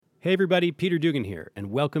Hey everybody, Peter Dugan here,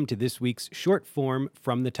 and welcome to this week's short form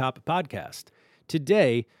From the Top podcast.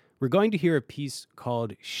 Today, we're going to hear a piece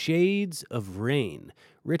called Shades of Rain,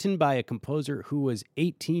 written by a composer who was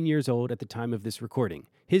 18 years old at the time of this recording.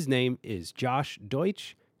 His name is Josh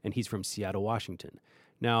Deutsch, and he's from Seattle, Washington.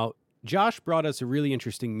 Now, Josh brought us a really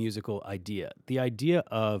interesting musical idea, the idea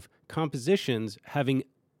of compositions having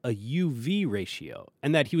a UV ratio,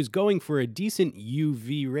 and that he was going for a decent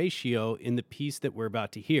UV ratio in the piece that we're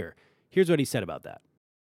about to hear. Here's what he said about that.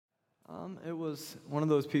 It was one of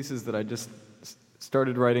those pieces that I just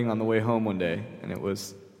started writing on the way home one day, and it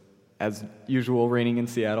was, as usual, raining in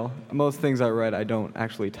Seattle. Most things I write, I don't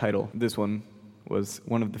actually title. This one was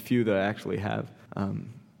one of the few that I actually have.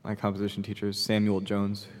 My composition teacher is Samuel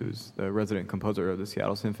Jones, who's the resident composer of the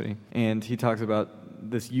Seattle Symphony, and he talks about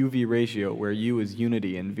this UV ratio where U is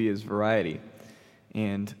unity and V is variety.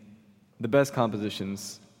 And the best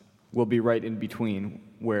compositions will be right in between,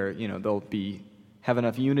 where they'll have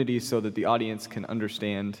enough unity so that the audience can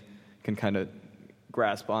understand, can kind of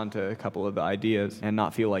grasp onto a couple of the ideas and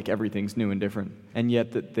not feel like everything's new and different. And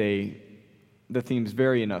yet that the themes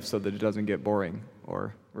vary enough so that it doesn't get boring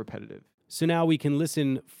or repetitive. So now we can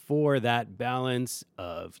listen for that balance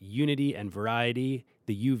of unity and variety,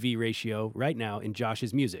 the UV ratio, right now in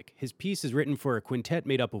Josh's music. His piece is written for a quintet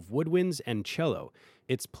made up of woodwinds and cello.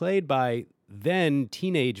 It's played by then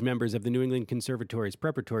teenage members of the New England Conservatory's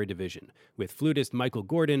preparatory division, with flutist Michael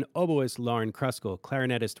Gordon, oboist Lauren Kruskal,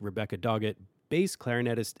 clarinetist Rebecca Doggett, bass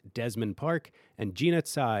clarinetist Desmond Park, and Gina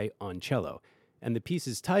Tsai on cello. And the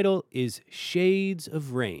piece's title is Shades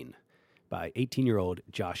of Rain by 18-year-old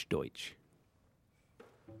Josh Deutsch.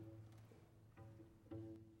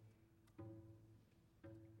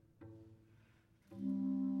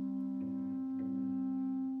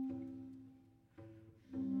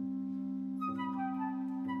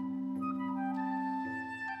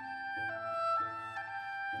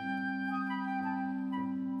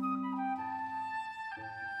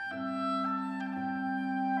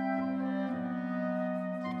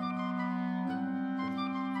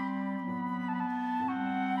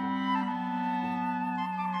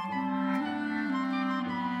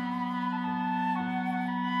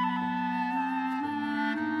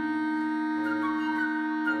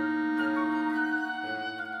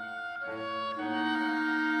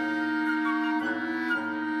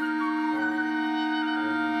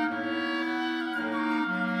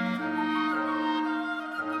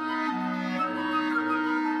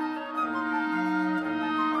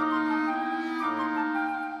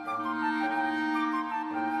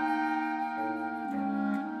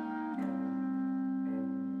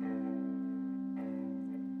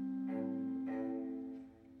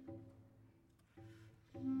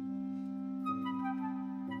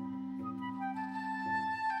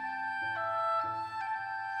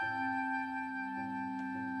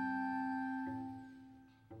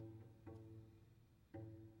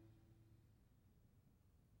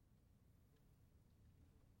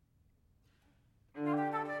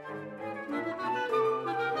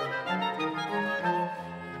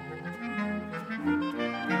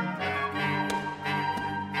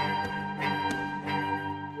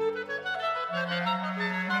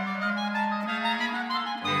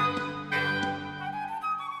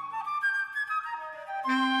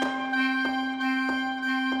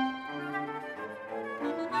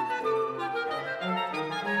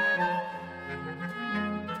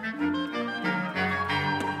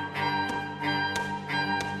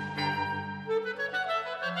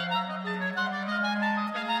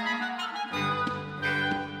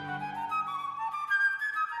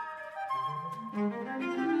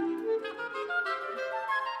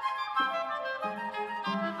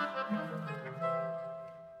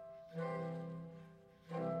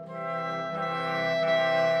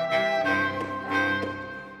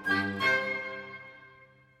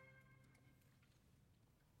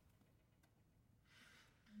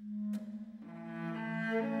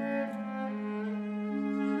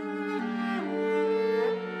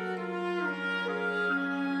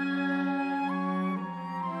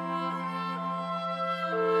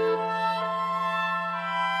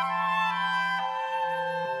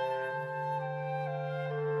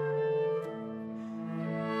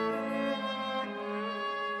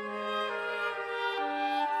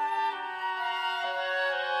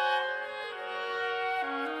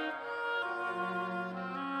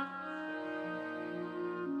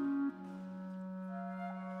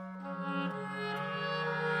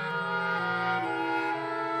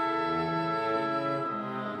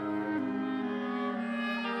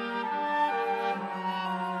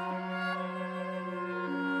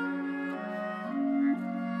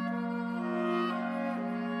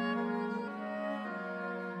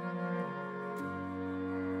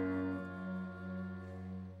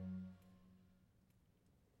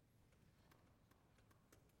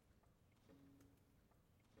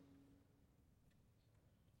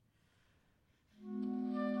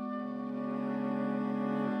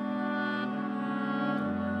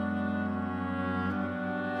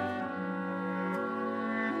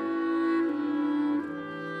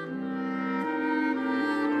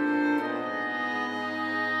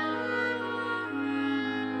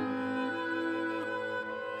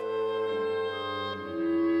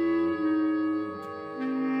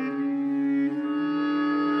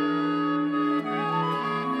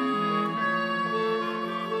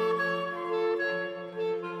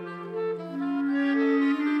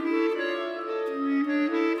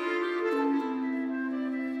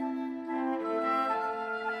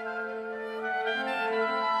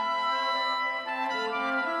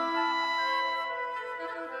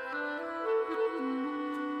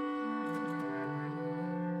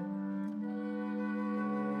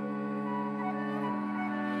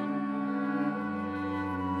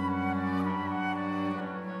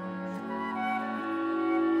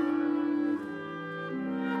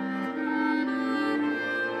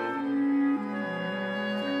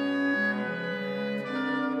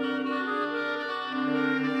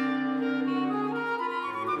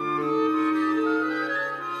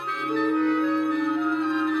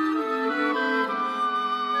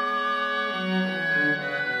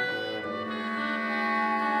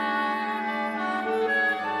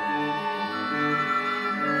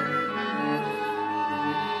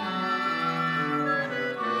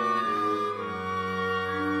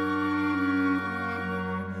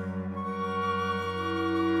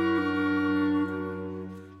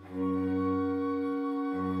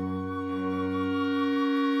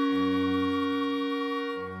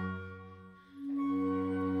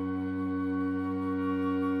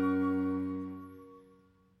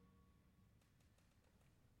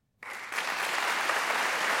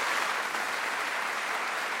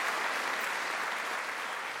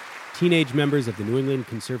 Teenage members of the New England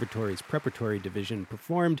Conservatory's Preparatory Division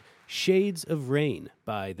performed Shades of Rain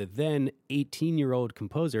by the then 18-year-old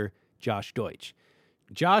composer Josh Deutsch.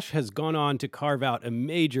 Josh has gone on to carve out a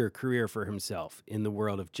major career for himself in the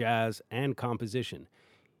world of jazz and composition.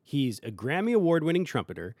 He's a Grammy Award-winning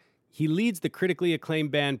trumpeter, he leads the critically acclaimed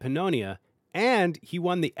band Pannonia, and he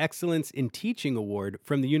won the Excellence in Teaching Award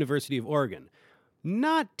from the University of Oregon.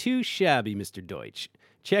 Not too shabby, Mr. Deutsch.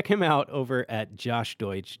 Check him out over at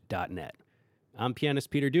joshdeutsch.net. I'm pianist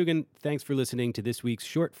Peter Dugan. Thanks for listening to this week's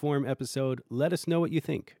short-form episode. Let us know what you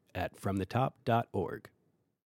think at fromthetop.org.